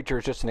spider creature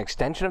is just an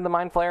extension of the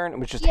Mind Flayer, and it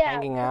was just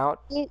hanging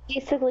out?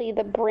 Basically,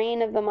 the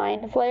brain of the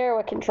Mind Flayer,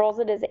 what controls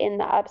it, is in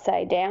the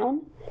Upside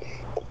Down,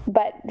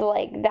 but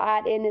like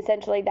that,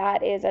 essentially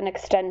that is an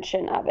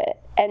extension of it,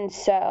 and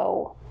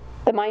so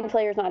the Mind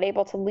Flayer is not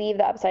able to leave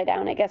the Upside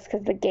Down, I guess,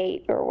 because the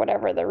gate or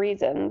whatever the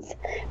reasons,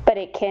 but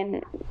it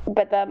can,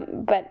 but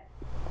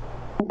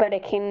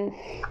it can.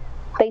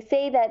 They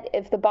say that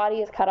if the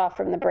body is cut off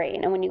from the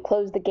brain, and when you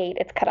close the gate,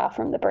 it's cut off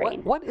from the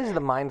brain. What is the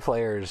Mind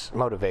Flayer's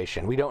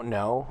motivation? We don't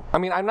know. I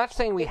mean, I'm not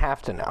saying we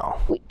have to know.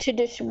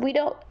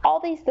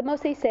 The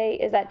most they say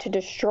is that to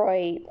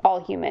destroy all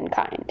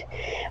humankind.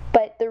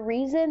 But the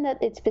reason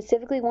that it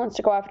specifically wants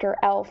to go after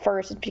Elle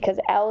first is because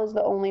Elle is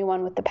the only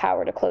one with the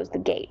power to close the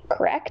gate,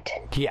 correct?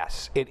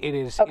 Yes, it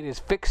is. Okay. It is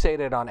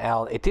fixated on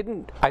Elle.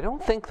 I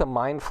don't think the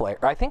Mind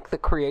Flayer, I think the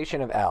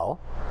creation of Elle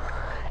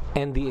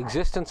and the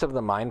existence of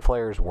the Mind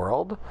Flayer's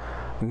world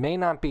may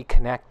not be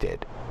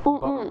connected.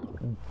 I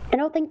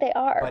don't think they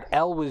are. But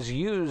Elle was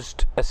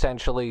used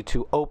essentially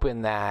to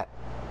open the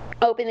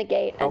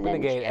gate and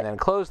then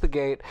close the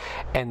gate,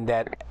 and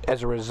that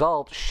as a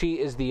result, she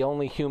is the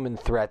only human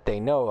threat they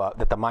know of,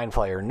 that the Mind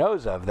Flayer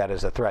knows of, that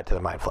is a threat to the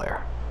Mind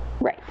Flayer.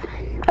 Right.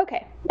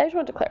 Okay. I just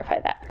wanted to clarify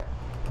that.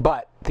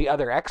 But the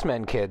other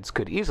X-Men kids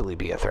could easily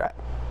be a threat.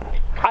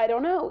 I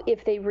don't know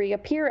if they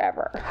reappear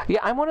ever. Yeah,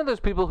 I'm one of those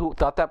people who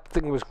thought that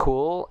thing was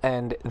cool,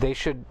 and they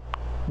should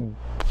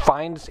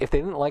find, if they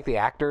didn't like the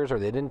actors or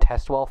they didn't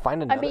test well,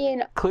 find another. I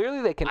mean,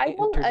 clearly they can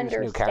introduce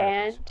new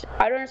characters.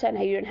 I don't understand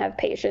how you didn't have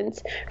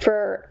patience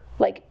for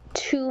like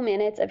 2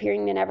 minutes of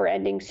hearing the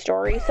Never-Ending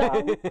Story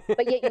song,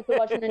 but yet you could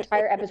watch an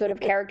entire episode of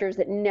characters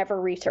that never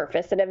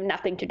resurface that have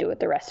nothing to do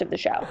with the rest of the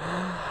show.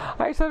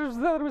 I thought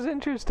it was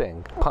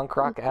interesting. Punk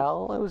rock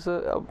Elle, it was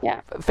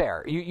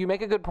fair. You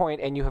make a good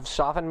point, and you have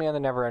softened me on the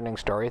Never-Ending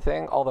Story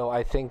thing, although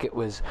I think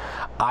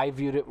I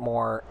viewed it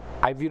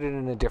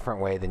in a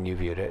different way than you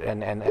viewed it,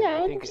 and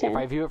I think if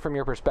I view it from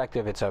your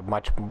perspective,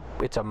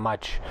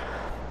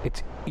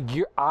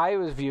 I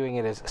was viewing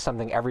it as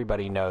something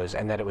everybody knows,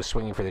 and that it was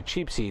swinging for the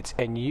cheap seats,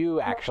 and you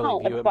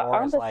actually view it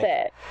more as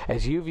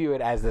as you view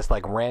it as this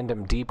like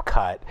random deep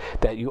cut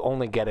that you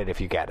only get it if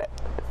you get it.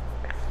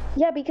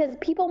 Yeah, because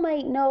people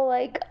might know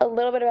like a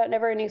little bit about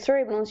Never-Ending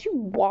Story, but unless you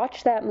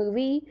watch that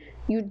movie,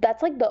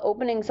 that's like the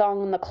opening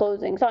song and the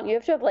closing song. You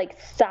have to have like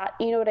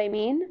you know what I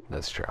mean?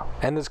 That's true.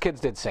 And those kids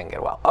did sing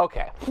it well.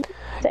 Okay.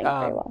 Sang it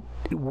very well.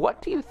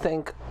 What do you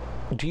think?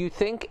 Do you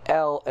think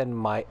Elle and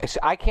Mike...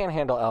 I can't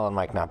handle Elle and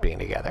Mike not being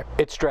together.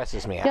 It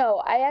stresses me out.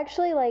 No, I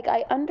actually,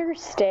 I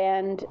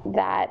understand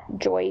that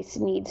Joyce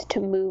needs to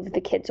move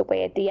the kids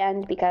away at the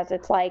end, because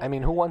it's like... I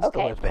mean, who wants to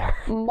live there?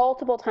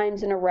 Multiple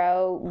times in a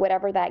row,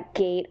 whatever that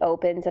gate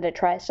opens and it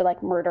tries to,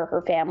 murder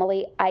her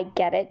family, I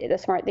get it. The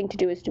smart thing to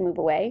do is to move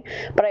away.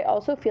 But I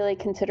also feel like,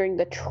 considering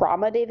the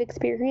trauma they've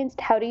experienced,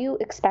 how do you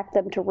expect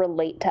them to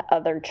relate to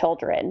other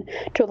children,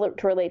 to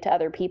relate to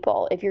other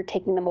people, if you're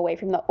taking them away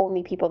from the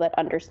only people that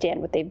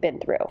understand what they've been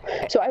through?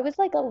 So I was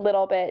a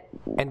little bit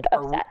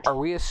upset. Are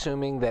we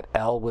assuming that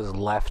Elle was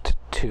left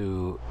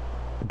to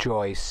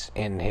Joyce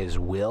in his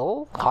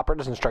will? Hopper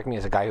doesn't strike me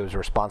as a guy who's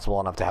responsible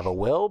enough to have a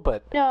will,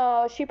 but...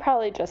 No, she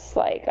probably just,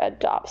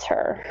 adopts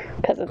her,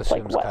 because it's,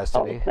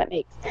 custody. That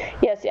makes...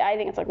 Yes, I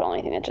think it's, the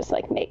only thing that just,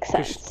 makes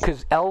sense.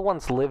 Because Elle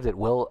once lived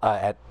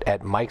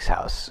at Mike's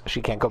house.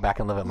 She can't go back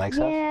and live at Mike's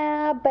house?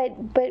 Yeah,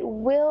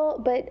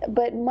 Yeah,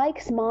 but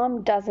Mike's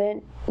mom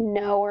doesn't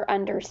know or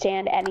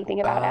understand anything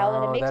about Elle,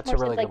 and it makes that's more a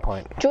really sense. good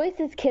point.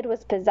 Joyce's kid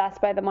was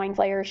possessed by the Mind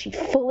Flayer. She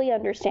fully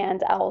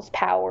understands Elle's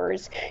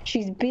powers.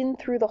 She's been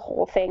through the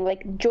whole thing.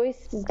 Like,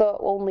 Joyce is the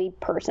only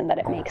person that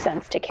it makes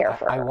sense to care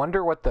for. I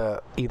wonder what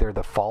either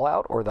the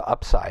fallout or the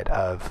upside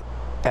of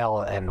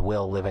Elle and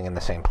Will living in the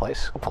same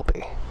place will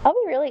be. That'll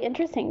be really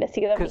interesting to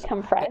see them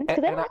become friends,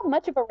 because they don't have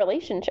much of a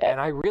relationship. And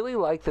I really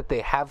like that they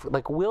have,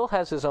 like, Will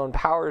has his own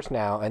powers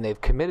now, and they've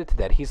committed to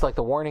that. He's like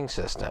the warning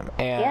system,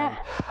 and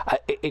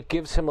it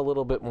gives him a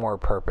little bit more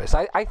purpose.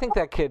 I think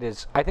that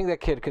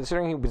kid,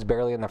 considering he was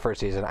barely in the first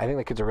season, I think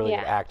that kid's a really good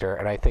actor,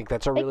 and I think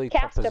that's a really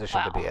tough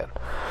position to be in.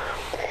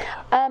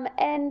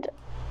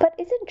 But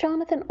isn't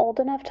Jonathan old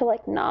enough to,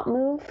 like, not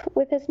move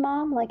with his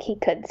mom? Like, he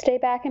could stay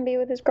back and be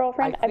with his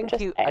girlfriend?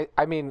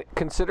 I mean,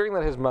 considering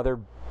that his mother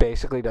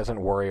basically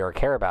doesn't worry or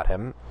care about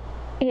him.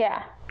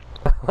 Yeah.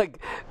 like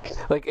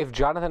if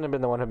Jonathan had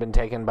been the one who had been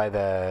taken by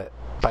the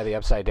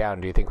Upside Down,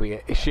 do you think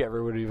she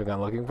ever would have even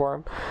gone looking for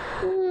him?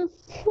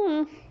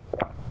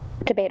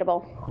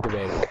 Debatable.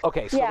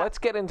 Okay, so let's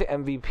get into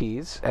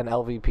MVPs and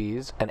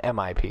LVPs and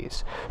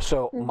MIPs.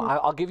 So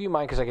I'll give you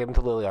mine because I gave them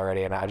to Lily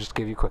already, and I'll just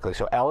give you quickly.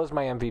 So Elle is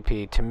my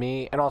MVP to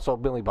me, and also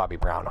Millie Bobby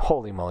Brown.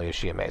 Holy moly, is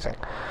she amazing.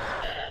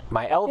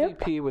 My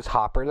LVP was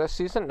Hopper this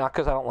season, not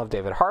because I don't love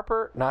David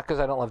Harbour, not because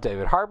I don't love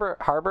David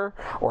Harbour,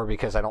 or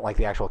because I don't like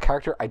the actual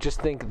character. I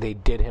just think they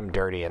did him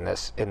dirty in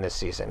this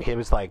season. He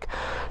was like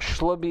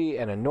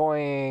schlubby and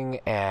annoying,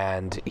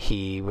 and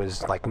he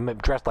was like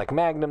dressed like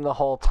Magnum the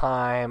whole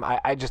time.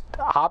 I just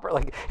Hopper,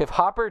 like, if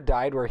Hopper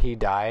died where he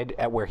died,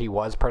 at where he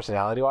was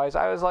personality wise,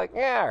 I was like,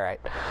 yeah, all right.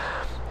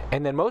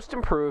 And then most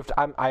improved,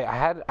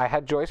 I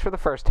had Joyce for the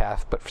first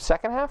half, but for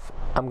second half,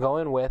 I'm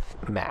going with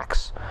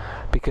Max,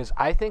 because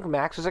I think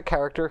Max is a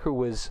character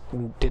who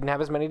didn't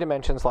have as many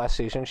dimensions last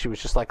season. She was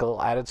just like a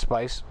little added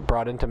spice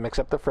brought in to mix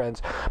up the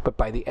friends. But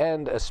by the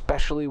end,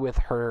 especially with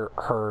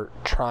her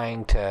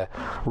trying to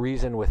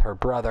reason with her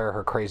brother,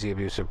 her crazy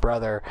abusive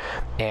brother,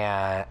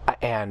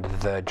 and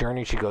the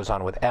journey she goes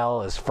on with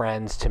Elle as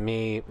friends, to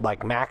me,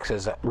 like, Max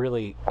has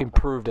really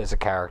improved as a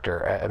character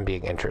and me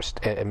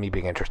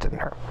being interested in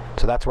her.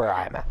 So that's where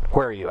I am at.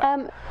 Where are you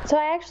at? So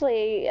I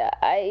actually,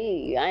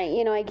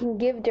 I can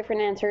give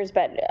different answers,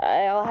 but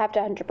I'll have to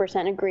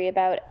 100% agree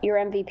about your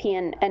MVP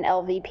and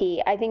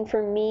LVP. I think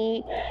for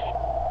me,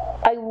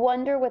 I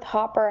wonder with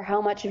Hopper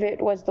how much of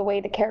it was the way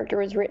the character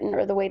was written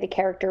or the way the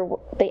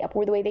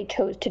way they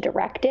chose to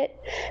direct it,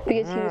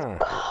 because he was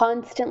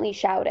constantly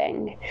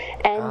shouting,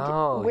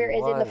 and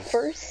whereas in the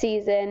first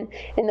season,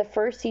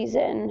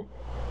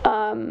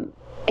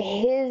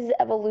 his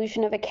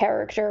evolution of a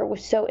character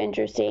was so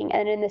interesting,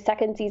 and in the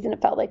second season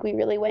it felt like we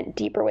really went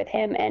deeper with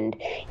him and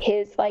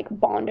his, like,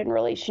 bond and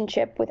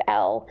relationship with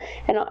Elle,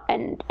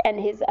 and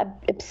his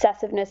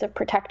obsessiveness of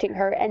protecting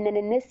her. And then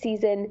in this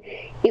season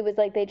it was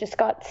like they just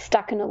got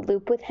stuck in a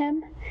loop with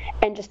him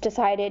and just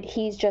decided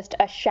he's just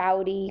a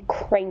shouty,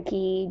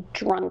 cranky,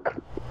 drunk,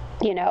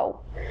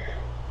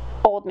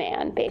 old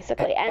man,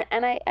 basically.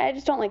 And I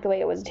just don't like the way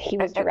he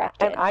was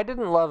directed. And I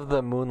didn't love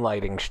the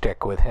moonlighting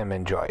shtick with him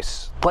and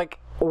Joyce. Like,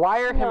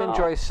 why are him and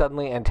Joyce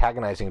suddenly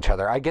antagonizing each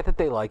other? I get that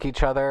they like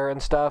each other and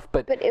stuff,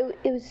 but it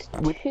was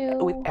too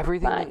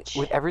much.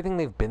 With everything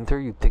they've been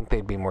through, you'd think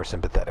they'd be more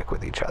sympathetic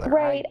with each other.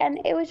 Right, and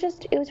it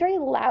was very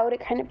loud.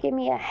 It kind of gave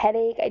me a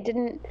headache. It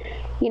didn't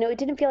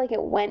feel like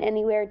it went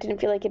anywhere. It didn't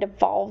feel like it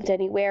evolved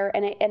anywhere,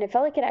 and it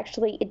felt like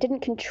it didn't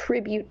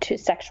contribute to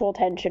sexual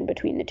tension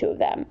between the two of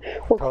them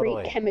or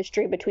create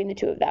chemistry between the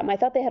two of them. I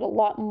thought they had a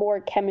lot more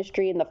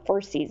chemistry in the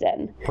first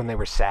season when they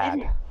were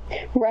sad.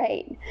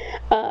 Right.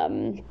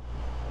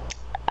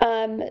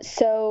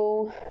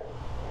 So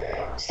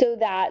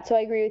I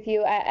agree with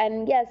you.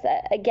 And yes,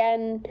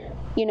 again,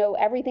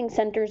 everything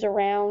centers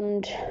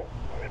around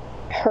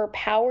her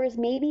powers,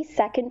 maybe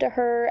second to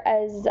her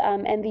as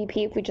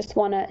MVP if we just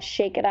want to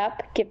shake it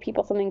up, give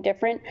people something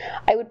different.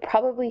 I would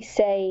probably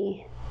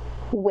say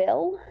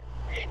Will,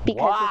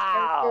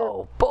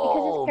 because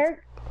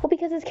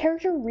because his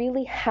character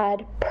really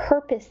had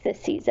purpose this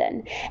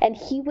season, and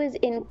he was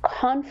in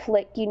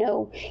conflict. He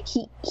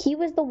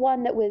was the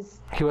one that was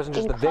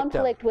in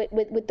conflict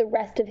with the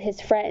rest of his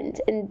friends,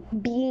 and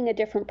being a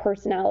different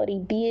personality,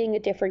 being a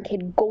different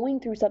kid, going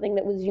through something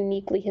that was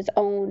uniquely his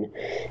own,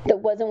 that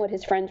wasn't what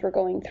his friends were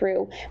going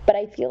through. But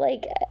I feel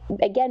like,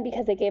 again,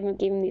 because they gave him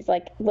these,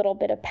 like, little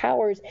bit of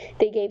powers,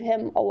 they gave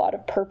him a lot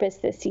of purpose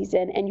this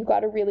season, and you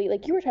got to really,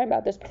 like you were talking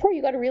about this before,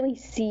 you got to really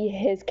see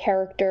his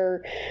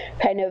character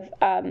kind of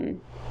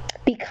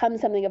become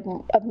something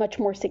of much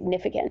more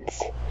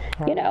significance,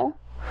 So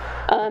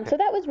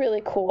that was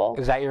really cool.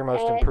 Is that your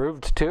most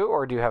improved too,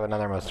 or do you have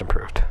another most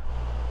improved?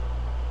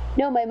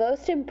 No, my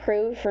most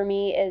improved for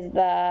me is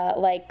the,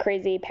 like,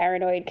 crazy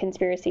paranoid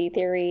conspiracy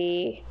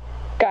theory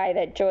guy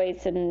that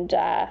Joyce and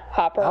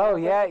Hopper. Oh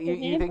yeah,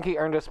 you think he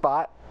earned a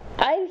spot?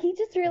 He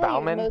just really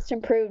Bauman? is most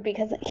improved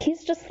because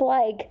he's just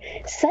like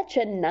such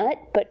a nut,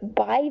 but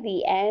by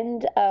the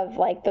end of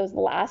like those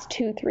last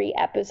 2-3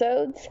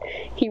 episodes,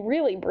 he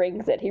really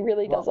brings it. He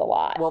really does a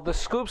lot. Well, the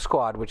Scoop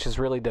Squad, which has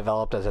really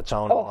developed as its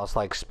own almost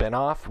like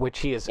spin-off, which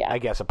he is, I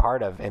guess, a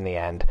part of in the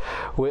end,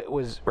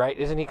 was, right?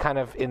 Isn't he kind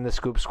of in the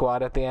Scoop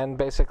Squad at the end,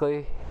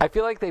 basically? I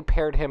feel like they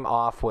paired him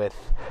off with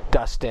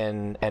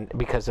Dustin and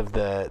because of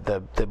the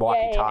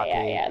walkie-talkie.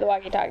 Yeah, the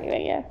walkie-talkie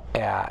thing,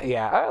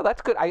 Yeah. Oh,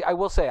 that's good. I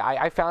will say,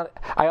 I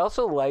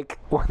also like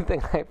one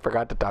thing I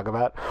forgot to talk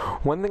about.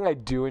 One thing I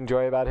do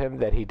enjoy about him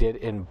that he did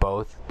in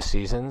both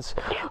seasons.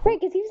 Right,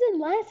 because he was in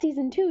last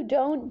season too.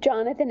 Don't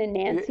Jonathan and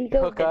Nancy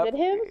go visit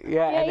him?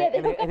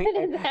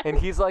 And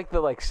he's like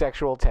the like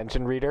sexual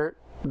tension reader.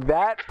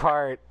 That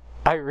part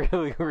I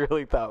really,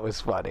 really thought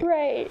was funny.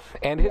 Right.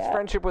 And his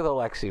friendship with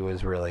Alexi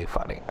was really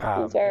funny. It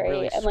was very,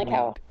 really and like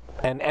how.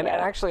 And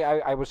actually,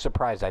 I was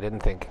surprised. I didn't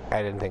think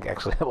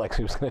actually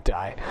Alexi was going to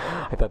die.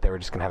 I thought they were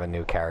just going to have a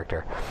new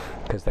character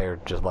because they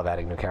just love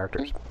adding new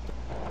characters.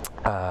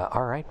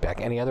 All right,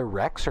 Beck. Any other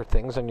recs or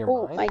things on your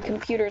mind? My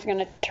computer's going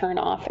to turn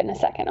off in a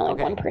second.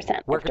 Only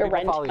 1%. Where can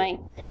people follow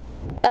you?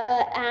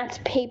 At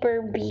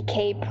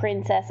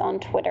PaperBKPrincess on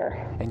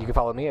Twitter. And you can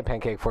follow me at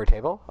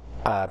Pancake4Table.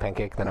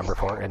 Pancake, the number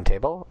 4, and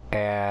table.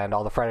 And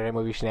all the Friday Night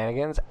Movie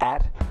shenanigans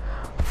at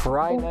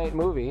Friday Night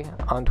Movie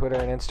on Twitter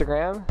and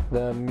Instagram.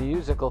 The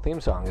musical theme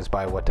song is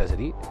by What Does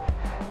It Eat?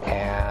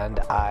 And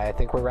I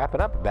think we're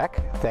wrapping up.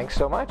 Beck, thanks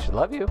so much.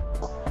 Love you.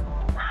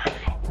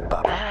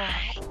 Bye-bye.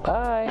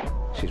 Bye.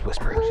 She's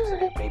whispering. She's in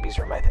the baby's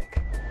room, I think.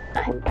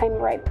 I'm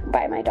right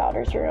by my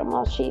daughter's room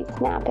while she's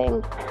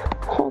napping.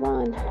 Hold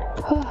on.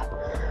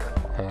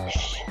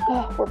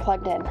 We're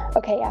plugged in.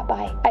 Okay, yeah,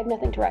 bye. I have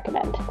nothing to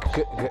recommend.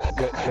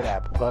 Good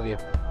app. Love you.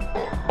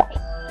 Bye.